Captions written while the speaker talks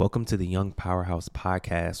Welcome to the Young Powerhouse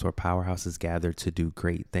Podcast, where powerhouses gather to do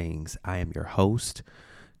great things. I am your host,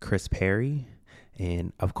 Chris Perry.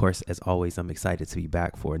 And of course, as always, I'm excited to be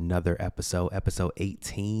back for another episode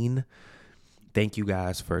 18. Thank you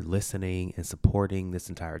guys for listening and supporting this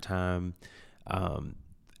entire time.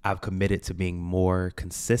 I've committed to being more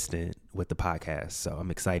consistent with the podcast. So I'm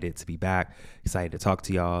excited to be back, excited to talk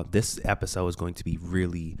to y'all. This episode is going to be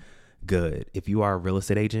really good. If you are a real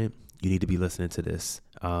estate agent, you need to be listening to this.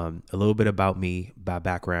 A little bit about me, by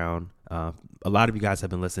background. A lot of you guys have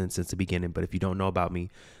been listening since the beginning, but if you don't know about me,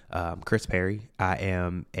 Chris Perry. I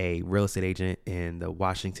am a real estate agent in the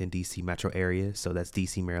Washington, D.C. metro area. So that's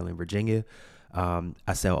D.C., Maryland, Virginia.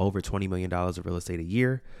 I sell over $20 million of real estate a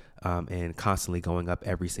year, and constantly going up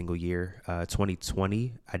every single year.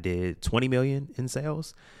 2020, I did 20 million in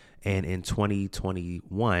sales. And in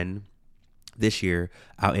 2021, this year,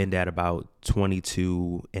 I'll end at about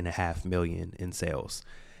 22.5 million in sales.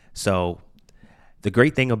 So the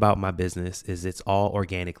great thing about my business is it's all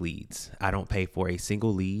organic leads. I don't pay for a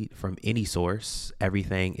single lead from any source.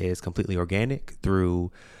 Everything is completely organic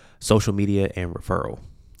through social media and referral.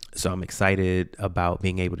 So I'm excited about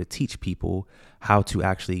being able to teach people how to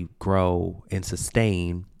actually grow and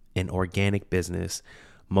sustain an organic business,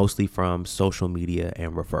 mostly from social media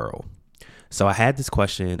and referral. So I had this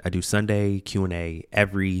question. I do Sunday Q&A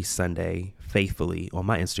every Sunday faithfully on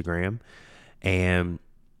my Instagram, and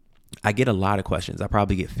I get a lot of questions. I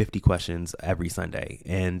probably get 50 questions every Sunday,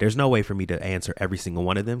 and there's no way for me to answer every single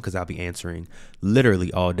one of them because I'll be answering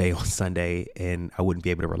literally all day on Sunday and I wouldn't be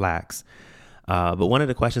able to relax. But one of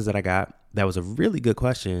the questions that I got that was a really good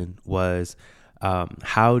question was,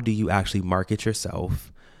 how do you actually market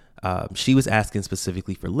yourself? She was asking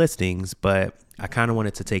specifically for listings, but I kind of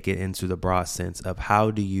wanted to take it into the broad sense of how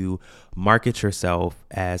do you market yourself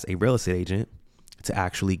as a real estate agent to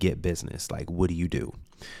actually get business? Like, what do you do?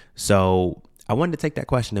 So I wanted to take that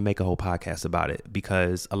question and make a whole podcast about it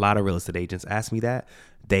because a lot of real estate agents ask me that.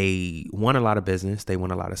 They want a lot of business, they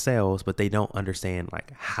want a lot of sales, but they don't understand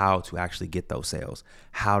like how to actually get those sales,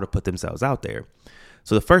 how to put themselves out there.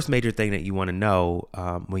 So the first major thing that you want to know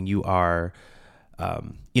when you are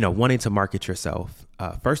wanting to market yourself,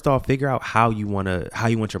 first off, figure out how you want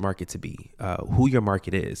your market to be, who your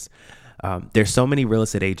market is. There's so many real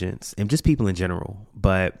estate agents and just people in general,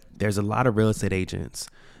 but there's a lot of real estate agents.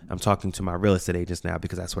 I'm talking to my real estate agents now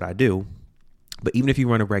because that's what I do. But even if you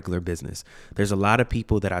run a regular business, there's a lot of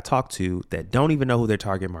people that I talk to that don't even know who their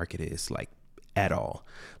target market is, like at all.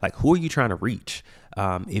 Like, who are you trying to reach?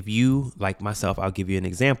 If you, like myself, I'll give you an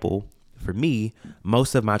example. For me,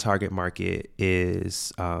 most of my target market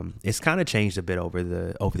is, it's kind of changed a bit over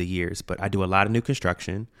the years, but I do a lot of new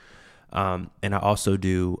construction. And I also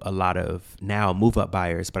do a lot of now move up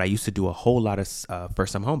buyers, but I used to do a whole lot of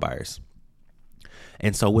first time home buyers.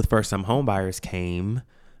 And so with first time home buyers came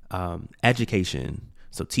education.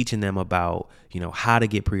 So teaching them about, how to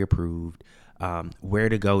get pre-approved, where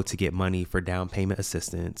to go to get money for down payment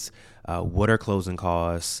assistance, what are closing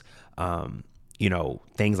costs,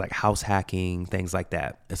 things like house hacking, things like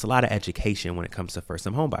that. It's a lot of education when it comes to first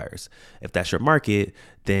time home buyers. If that's your market,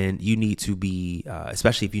 then you need to be,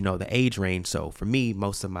 especially if you know the age range. So for me,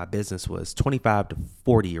 most of my business was 25 to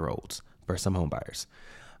 40 year olds first time home buyers.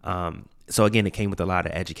 So again, it came with a lot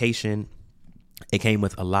of education. It came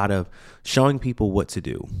with a lot of showing people what to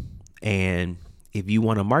do. And if you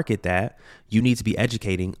want to market that, you need to be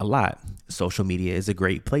educating a lot. Social media is a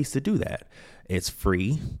great place to do that. It's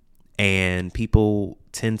free. And people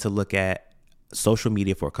tend to look at social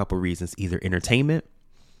media for a couple of reasons, either entertainment,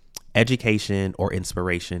 education, or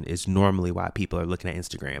inspiration is normally why people are looking at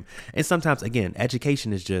Instagram. And sometimes, again,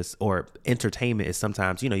 education is just, or entertainment is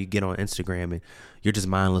sometimes, you get on Instagram and you're just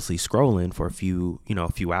mindlessly scrolling for a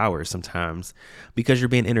few hours sometimes because you're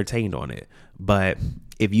being entertained on it. But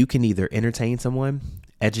if you can either entertain someone,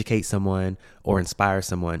 educate someone, or inspire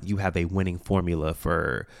someone, you have a winning formula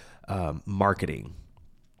for marketing.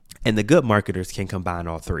 And the good marketers can combine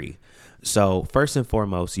all three. So first and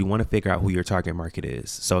foremost, you want to figure out who your target market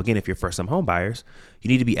is. So again, if you're first time home buyers, you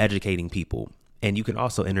need to be educating people, and you can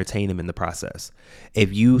also entertain them in the process.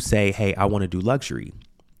 If you say, hey, I want to do luxury,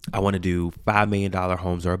 I want to do $5 million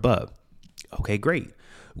homes or above. Okay, great.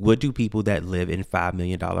 What do people that live in $5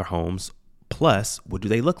 million homes plus, what do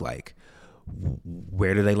they look like?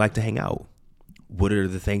 Where do they like to hang out? What are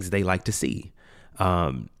the things they like to see?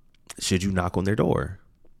 Should you knock on their door?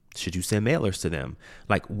 Should you send mailers to them?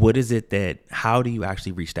 Like, what is it how do you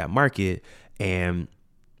actually reach that market?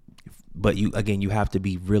 But you have to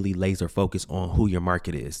be really laser focused on who your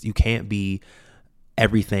market is. You can't be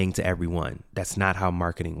everything to everyone. That's not how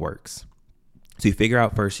marketing works. So you figure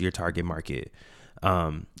out first your target market.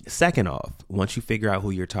 Second off, once you figure out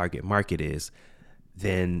who your target market is,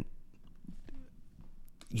 then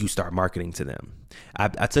you start marketing to them.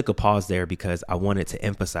 I took a pause there because I wanted to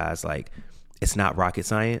emphasize, like, it's not rocket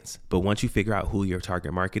science, but once you figure out who your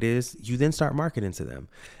target market is, you then start marketing to them.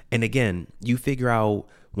 And again, you figure out,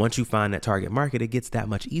 once you find that target market, it gets that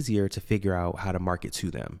much easier to figure out how to market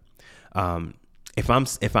to them. If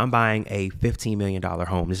I'm buying a $15 million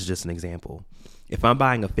home, this is just an example. If I'm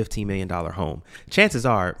buying a $15 million home, chances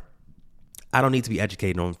are I don't need to be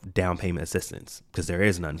educated on down payment assistance because there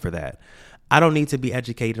is none for that. I don't need to be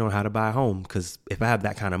educated on how to buy a home because if I have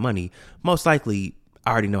that kind of money, most likely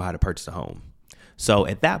I already know how to purchase a home. So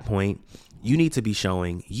at that point, you need to be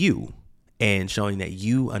showing you and showing that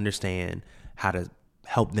you understand how to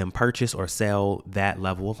help them purchase or sell that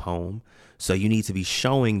level of home. So you need to be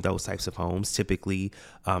showing those types of homes. Typically,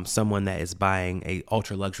 someone that is buying a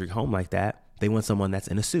ultra luxury home like that, they want someone that's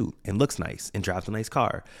in a suit and looks nice and drives a nice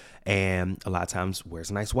car and a lot of times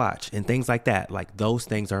wears a nice watch and things like that. Like, those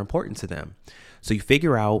things are important to them. So you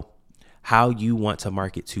figure out how you want to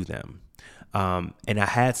market to them. And I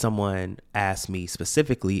had someone ask me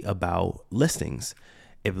specifically about listings.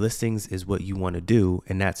 If listings is what you want to do,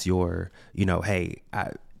 and that's your,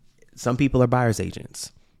 some people are buyer's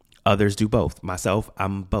agents. Others do both. Myself,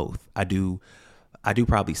 I'm both. I do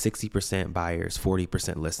probably 60% buyers,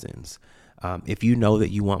 40% listings. If you know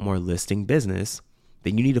that you want more listing business,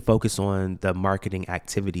 then you need to focus on the marketing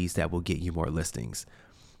activities that will get you more listings.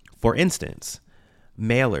 For instance,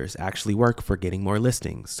 mailers actually work for getting more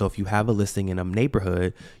listings. So if you have a listing in a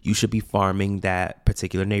neighborhood, you should be farming that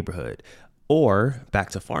particular neighborhood. Or back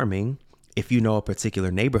to farming, if you know a particular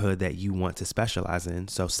neighborhood that you want to specialize in.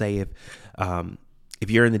 So say if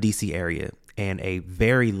you're in the DC area and a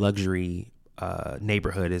very luxury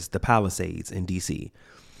neighborhood is the Palisades in DC,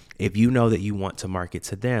 if you know that you want to market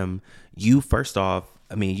to them, you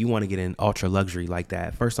want to get in ultra luxury like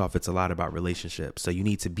that. First off, it's a lot about relationships. So you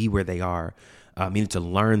need to be where they are. You need to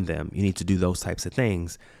learn them. You need to do those types of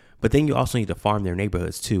things. But then you also need to farm their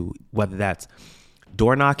neighborhoods too, whether that's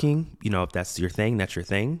door knocking, if that's your thing, that's your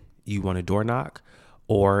thing. You want to door knock,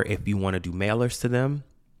 or if you want to do mailers to them,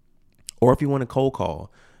 or if you want to cold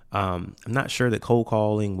call. I'm not sure that cold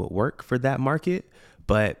calling would work for that market,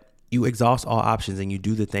 but you exhaust all options and you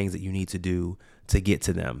do the things that you need to do to get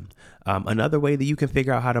to them. Another way that you can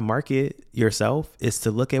figure out how to market yourself is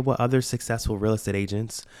to look at what other successful real estate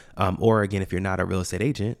agents, or again, if you're not a real estate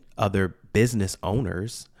agent, other business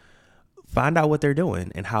owners, find out what they're doing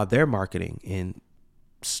and how they're marketing and,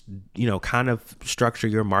 kind of structure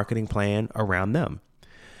your marketing plan around them.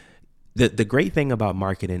 The great thing about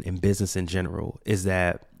marketing and business in general is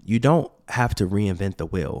that you don't have to reinvent the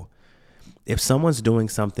wheel. If someone's doing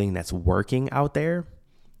something that's working out there,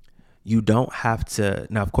 you don't have to.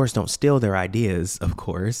 Now, of course, don't steal their ideas, of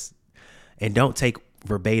course, and don't take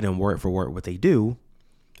verbatim word for word what they do,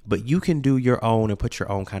 but you can do your own and put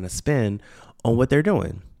your own kind of spin on what they're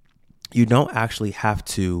doing. You don't actually have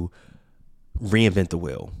to reinvent the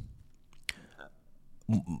wheel.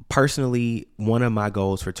 Personally, one of my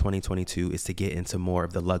goals for 2022 is to get into more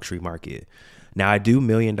of the luxury market. Now, I do $1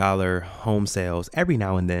 million home sales every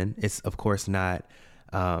now and then. It's of course not,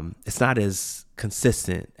 it's not as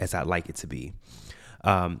consistent as I'd like it to be.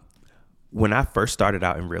 When I first started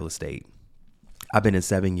out in real estate, I've been in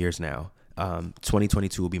 7 years now.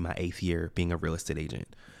 2022 will be my 8th year being a real estate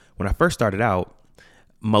agent. When I first started out,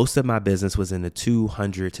 most of my business was in the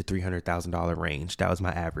 $200,000 to $300,000 range. That was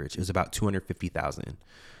my average. It was about $250,000.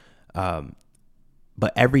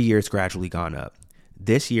 But every year it's gradually gone up.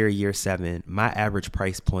 This year, year 7, my average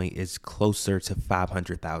price point is closer to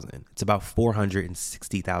 $500,000. It's about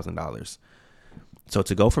 $460,000. So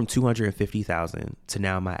to go from $250,000 to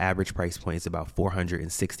now my average price point is about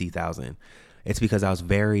 $460,000. It's because I was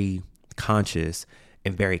very conscious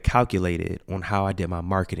and very calculated on how I did my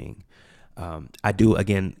marketing. I do,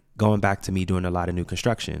 again, going back to me doing a lot of new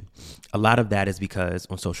construction. A lot of that is because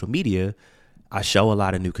on social media, I show a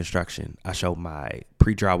lot of new construction. I show my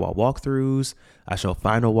pre-drywall walkthroughs. I show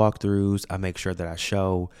final walkthroughs. I make sure that I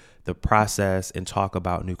show the process and talk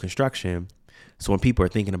about new construction. So when people are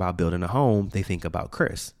thinking about building a home, they think about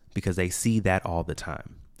Chris because they see that all the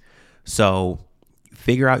time. So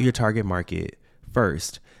figure out your target market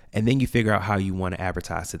first, and then you figure out how you want to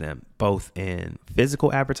advertise to them, both in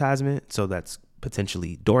physical advertisement. So that's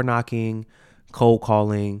potentially door knocking, cold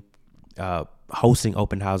calling, hosting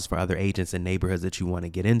open houses for other agents in neighborhoods that you want to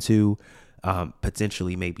get into,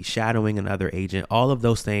 potentially maybe shadowing another agent. All of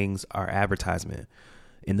those things are advertisement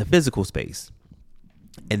in the physical space.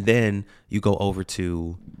 And then you go over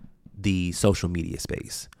to the social media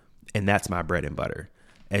space. And that's my bread and butter.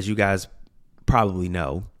 As you guys probably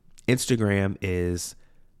know, Instagram is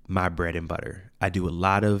my bread and butter. I do a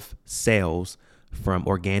lot of sales from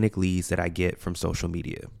organic leads that I get from social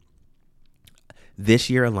media. This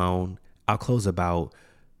year alone, I'll close about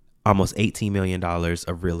almost $18 million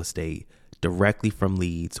of real estate directly from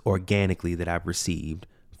leads organically that I've received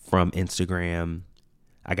from Instagram.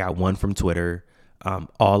 I got one from Twitter.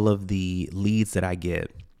 All of the leads that I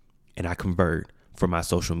get and I convert from my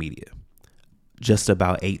social media, just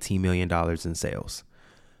about $18 million in sales.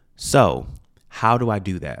 So how do I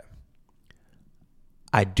do that?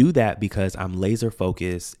 I do that because I'm laser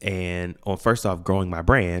focused and on, first off, growing my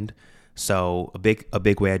brand. So a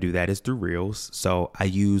big way I do that is through Reels. So I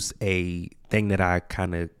use a thing that I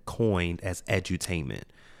kind of coined as edutainment.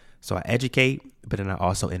 So I educate, but then I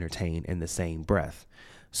also entertain in the same breath.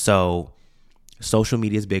 So social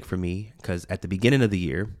media is big for me because at the beginning of the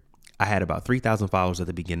year, I had about 3,000 followers at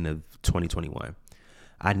the beginning of 2021.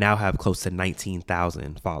 I now have close to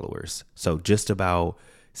 19,000 followers. So just about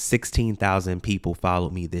 16,000 people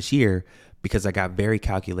followed me this year because I got very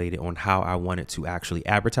calculated on how I wanted to actually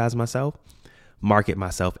advertise myself, market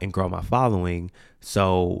myself, and grow my following.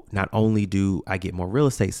 So not only do I get more real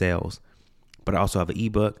estate sales, but I also have an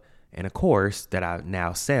ebook and a course that I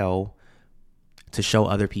now sell to show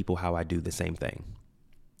other people how I do the same thing.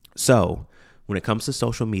 So when it comes to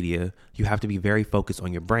social media, you have to be very focused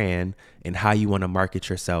on your brand and how you want to market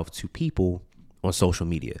yourself to people on social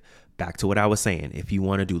media. Back to what I was saying, if you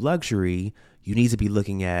want to do luxury, you need to be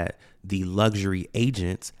looking at the luxury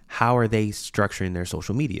agents. How are they structuring their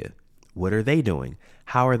social media? What are they doing?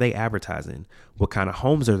 How are they advertising? What kind of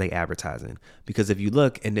homes are they advertising? Because if you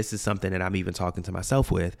look, and this is something that I'm even talking to myself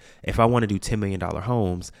with, if I want to do $10 million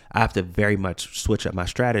homes, I have to very much switch up my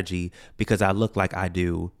strategy because I look like I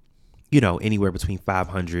do, anywhere between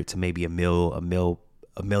 500 to maybe a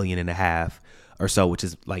million and a half or so, which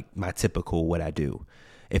is like my typical what I do.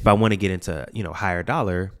 If I want to get into, higher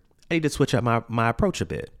dollar, I need to switch up my approach a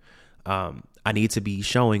bit. I need to be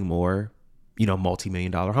showing more,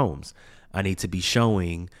 multi-million dollar homes. I need to be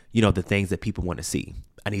showing, the things that people want to see.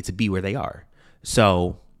 I need to be where they are.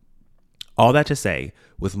 So all that to say,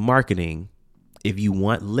 with marketing, if you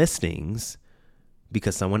want listings,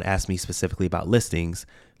 because someone asked me specifically about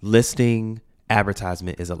listing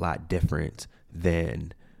advertisement is a lot different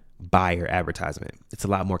than buyer advertisement. It's a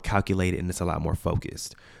lot more calculated and it's a lot more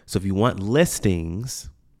focused. So if you want listings,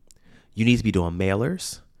 you need to be doing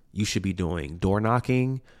mailers. You should be doing door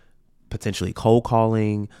knocking, potentially cold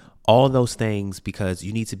calling, all those things, because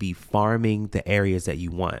you need to be farming the areas that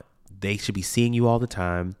you want. They should be seeing you all the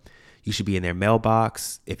time. You should be in their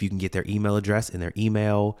mailbox. If you can get their email address in their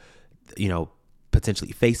email,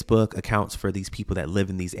 potentially Facebook accounts for these people that live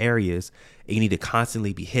in these areas. And you need to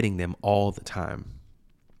constantly be hitting them all the time.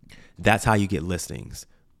 That's how you get listings.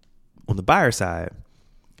 On the buyer side,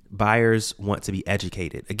 buyers want to be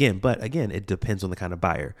educated. But it depends on the kind of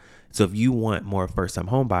buyer. So if you want more first-time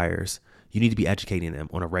home buyers, you need to be educating them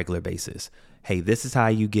on a regular basis. Hey, this is how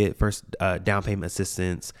you get first down payment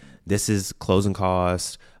assistance. This is closing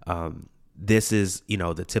costs. This is,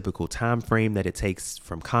 the typical time frame that it takes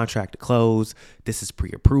from contract to close. This is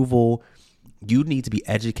pre-approval. You need to be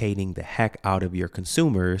educating the heck out of your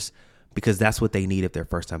consumers because that's what they need if they're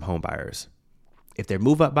first-time home buyers. If they're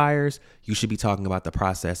move-up buyers, you should be talking about the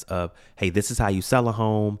process of, hey, this is how you sell a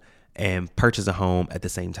home and purchase a home at the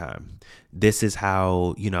same time. This is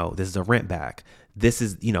how, this is a rent back. This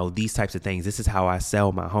is, these types of things. This is how I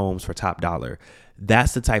sell my homes for top dollar.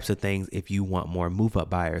 That's the types of things if you want more move-up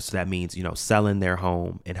buyers. So that means, selling their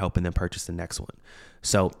home and helping them purchase the next one.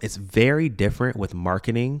 So it's very different with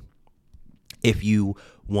marketing if you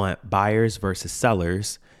want buyers versus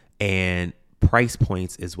sellers and price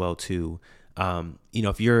points as well too.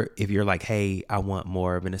 If you're like, hey, I want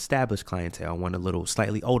more of an established clientele. I want a little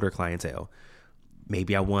slightly older clientele.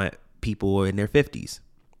 Maybe I want people in their 50s.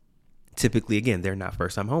 Typically, again, they're not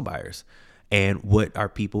first-time home buyers. And what are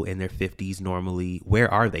people in their 50s normally?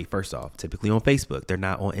 Where are they? First off, typically on Facebook. They're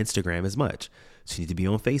not on Instagram as much. So you need to be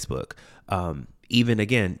on Facebook. Even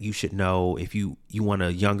again, you should know if you want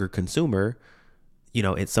a younger consumer,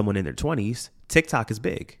 it's someone in their 20s, TikTok is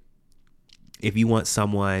big. If you want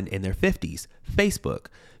someone in their 50s, Facebook.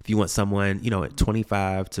 If you want someone, at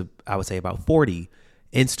 25 to, I would say about 40,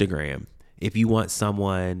 Instagram. If you want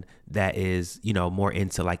someone that is, more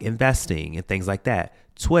into like investing and things like that,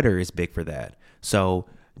 Twitter is big for that. So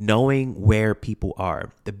knowing where people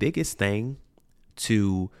are, the biggest thing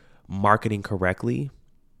to marketing correctly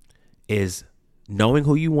is knowing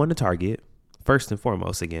who you want to target, first and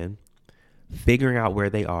foremost, again, figuring out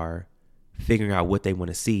where they are, figuring out what they want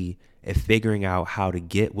to see, and figuring out how to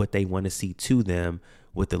get what they want to see to them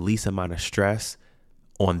with the least amount of stress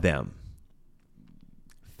on them.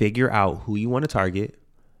 Figure out who you want to target,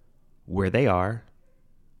 where they are,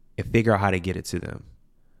 and figure out how to get it to them.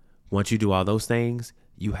 Once you do all those things,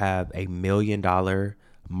 you have $1 million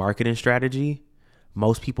marketing strategy.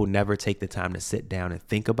 Most people never take the time to sit down and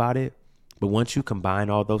think about it. But once you combine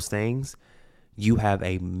all those things, you have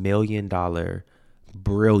 $1 million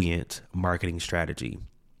brilliant marketing strategy.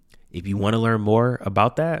 If you want to learn more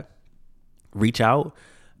about that, reach out.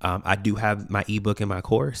 I do have my ebook and my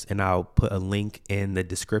course, and I'll put a link in the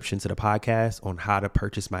description to the podcast on how to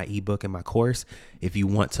purchase my ebook and my course. If you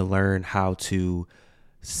want to learn how to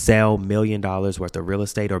sell $1 million worth of real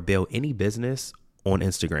estate or build any business on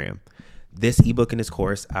Instagram. This ebook and this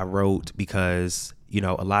course I wrote because,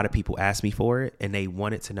 a lot of people asked me for it and they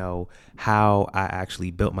wanted to know how I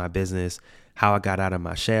actually built my business, how I got out of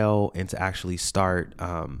my shell and to actually start,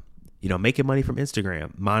 making money from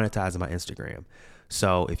Instagram, monetizing my Instagram.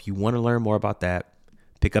 So if you want to learn more about that,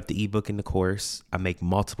 pick up the ebook and the course. I make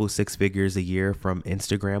multiple 6 figures a year from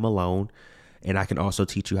Instagram alone. And I can also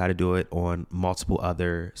teach you how to do it on multiple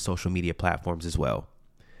other social media platforms as well.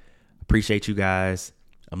 Appreciate you guys.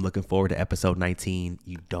 I'm looking forward to episode 19.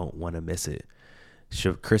 You don't want to miss it.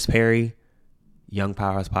 Chris Perry, Young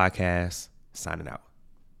Powerhouse Podcast, signing out.